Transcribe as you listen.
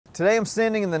Today I'm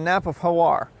standing in the knap of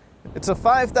Howar. It's a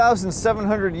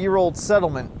 5,700-year-old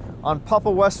settlement on Isle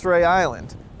of Westray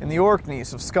Island in the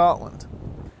Orkneys of Scotland.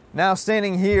 Now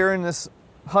standing here in this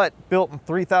hut built in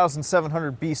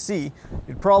 3700 BC,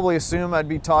 you'd probably assume I'd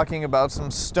be talking about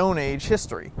some Stone Age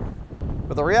history.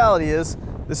 But the reality is,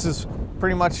 this is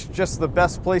pretty much just the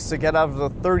best place to get out of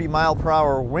the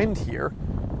 30-mile-per-hour wind here,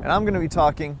 and I'm going to be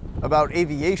talking about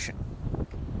aviation.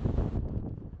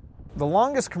 The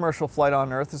longest commercial flight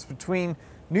on Earth is between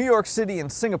New York City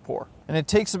and Singapore, and it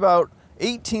takes about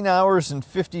 18 hours and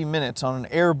 50 minutes on an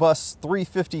Airbus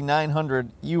 350-900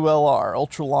 ULR,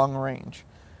 ultra-long range.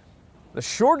 The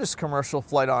shortest commercial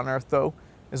flight on Earth, though,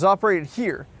 is operated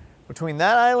here, between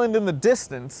that island in the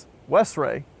distance,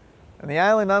 Westray, and the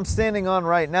island I'm standing on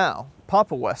right now, Isle of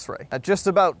Westray, at just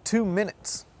about 2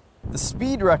 minutes. The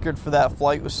speed record for that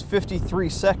flight was 53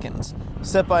 seconds,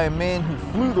 set by a man who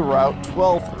flew the route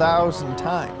 12,000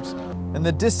 times. And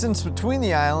the distance between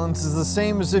the islands is the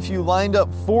same as if you lined up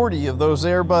 40 of those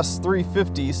Airbus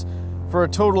 350s for a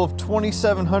total of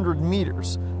 2,700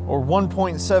 meters, or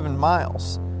 1.7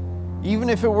 miles. Even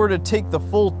if it were to take the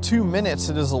full 2 minutes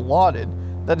it is allotted,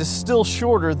 that is still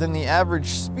shorter than the average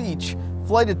speech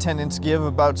flight attendants give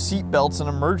about seatbelts and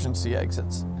emergency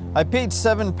exits. I paid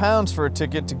 £7 for a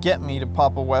ticket to get me to Isle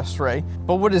of Westray,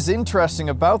 but what is interesting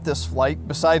about this flight,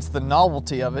 besides the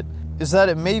novelty of it, is that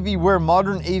it may be where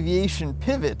modern aviation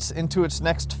pivots into its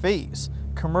next phase,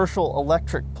 commercial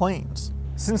electric planes.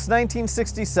 Since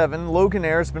 1967,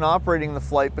 Loganair has been operating the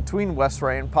flight between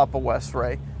Westray and Isle of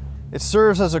Westray. It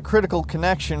serves as a critical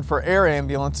connection for air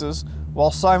ambulances,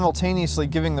 while simultaneously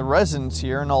giving the residents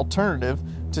here an alternative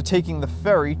to taking the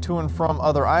ferry to and from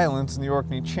other islands in the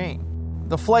Orkney chain.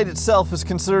 The flight itself is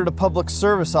considered a public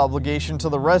service obligation to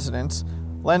the residents,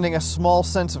 lending a small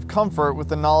sense of comfort with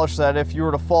the knowledge that if you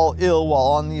were to fall ill while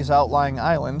on these outlying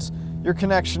islands, your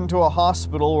connection to a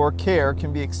hospital or care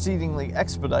can be exceedingly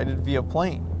expedited via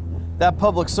plane. That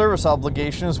public service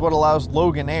obligation is what allows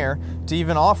Loganair to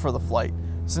even offer the flight,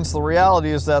 since the reality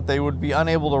is that they would be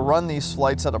unable to run these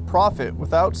flights at a profit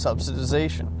without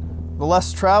subsidization. The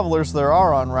less travelers there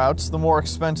are on routes, the more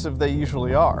expensive they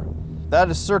usually are. That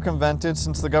is circumvented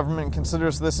since the government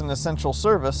considers this an essential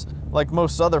service, like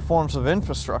most other forms of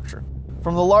infrastructure.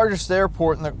 From the largest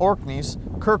airport in the Orkneys,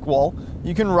 Kirkwall,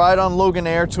 you can ride on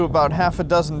Loganair to about half a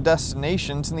dozen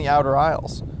destinations in the Outer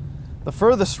Isles. The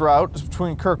furthest route is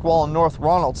between Kirkwall and North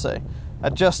Ronaldsay,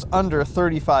 at just under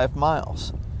 35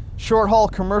 miles. Short-haul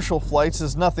commercial flights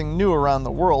is nothing new around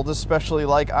the world, especially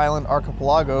like island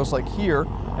archipelagos like here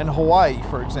and Hawaii,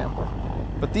 for example.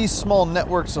 But these small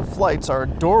networks of flights are a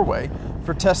doorway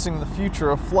for testing the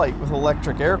future of flight with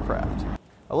electric aircraft.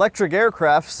 Electric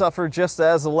aircraft suffer just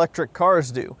as electric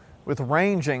cars do, with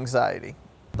range anxiety.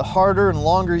 The harder and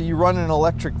longer you run an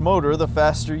electric motor, the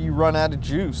faster you run out of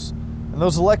juice. And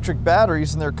those electric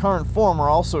batteries in their current form are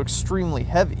also extremely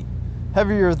heavy.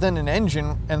 Heavier than an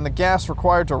engine and the gas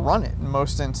required to run it in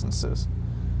most instances.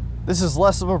 This is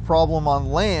less of a problem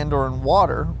on land or in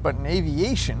water, but in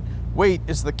aviation, weight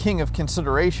is the king of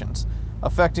considerations,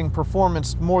 affecting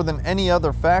performance more than any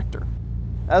other factor.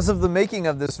 As of the making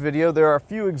of this video, there are a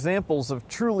few examples of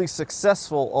truly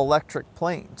successful electric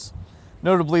planes.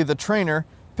 Notably the trainer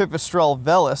Pipistrel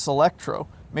Velis Electro,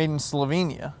 made in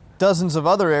Slovenia. Dozens of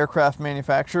other aircraft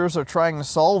manufacturers are trying to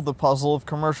solve the puzzle of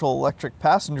commercial electric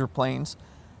passenger planes,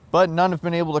 but none have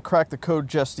been able to crack the code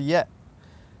just yet.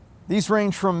 These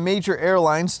range from major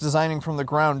airlines designing from the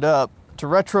ground up, to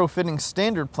retrofitting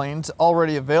standard planes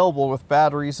already available with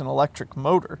batteries and electric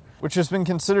motor, which has been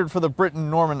considered for the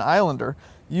Britain-Norman Islander,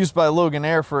 used by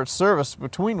Loganair for its service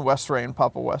between Westray and Isle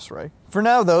of Westray. For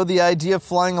now, though, the idea of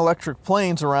flying electric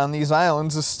planes around these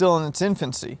islands is still in its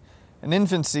infancy, an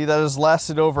infancy that has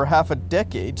lasted over half a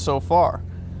decade so far.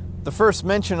 The first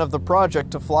mention of the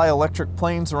project to fly electric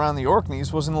planes around the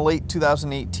Orkneys was in late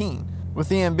 2018, with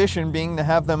the ambition being to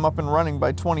have them up and running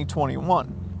by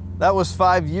 2021. That was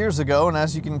 5 years ago, and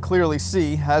as you can clearly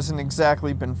see, hasn't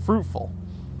exactly been fruitful.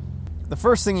 The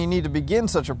first thing you need to begin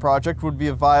such a project would be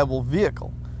a viable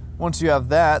vehicle. Once you have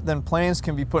that, then plans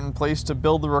can be put in place to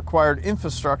build the required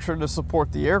infrastructure to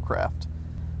support the aircraft.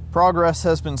 Progress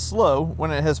has been slow when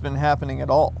it has been happening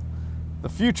at all. The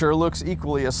future looks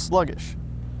equally as sluggish.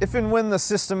 If and when the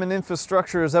system and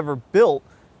infrastructure is ever built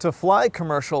to fly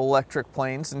commercial electric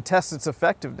planes and test its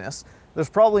effectiveness, there's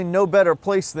probably no better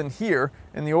place than here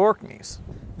in the Orkneys.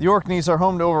 The Orkneys are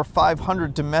home to over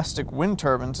 500 domestic wind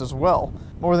turbines as well,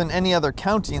 more than any other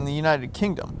county in the United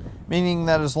Kingdom, meaning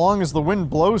that as long as the wind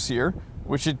blows here,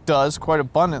 which it does quite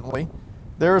abundantly,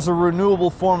 there is a renewable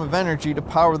form of energy to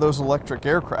power those electric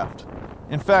aircraft.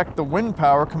 In fact, the wind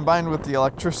power combined with the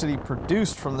electricity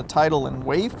produced from the tidal and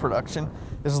wave production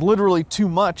is literally too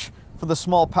much for the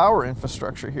small power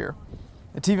infrastructure here.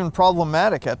 It's even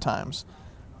problematic at times,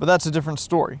 but that's a different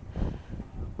story.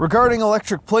 Regarding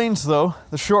electric planes though,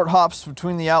 the short hops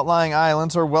between the outlying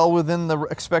islands are well within the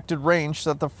expected range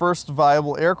that the first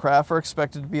viable aircraft are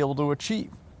expected to be able to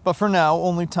achieve. But for now,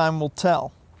 only time will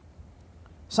tell.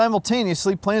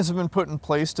 Simultaneously, plans have been put in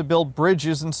place to build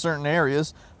bridges in certain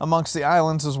areas amongst the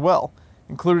islands as well,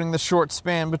 including the short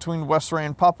span between Westray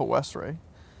and Papa Westray.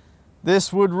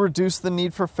 This would reduce the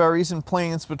need for ferries and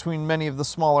planes between many of the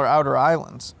smaller outer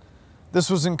islands. This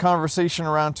was in conversation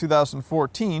around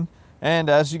 2014, and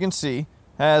as you can see,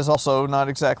 has also not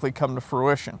exactly come to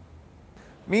fruition.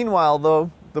 Meanwhile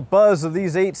though, the buzz of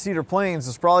these 8-seater planes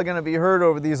is probably going to be heard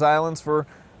over these islands for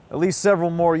at least several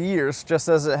more years, just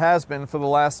as it has been for the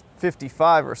last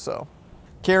 55 or so,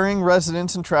 carrying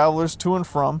residents and travelers to and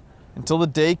from until the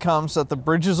day comes that the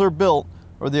bridges are built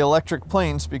or the electric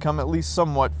planes become at least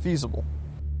somewhat feasible.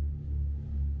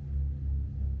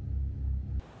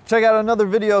 Check out another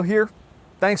video here.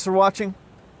 Thanks for watching.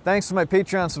 Thanks to my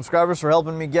Patreon subscribers for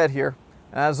helping me get here.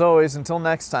 And as always, until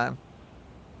next time,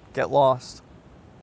 get lost.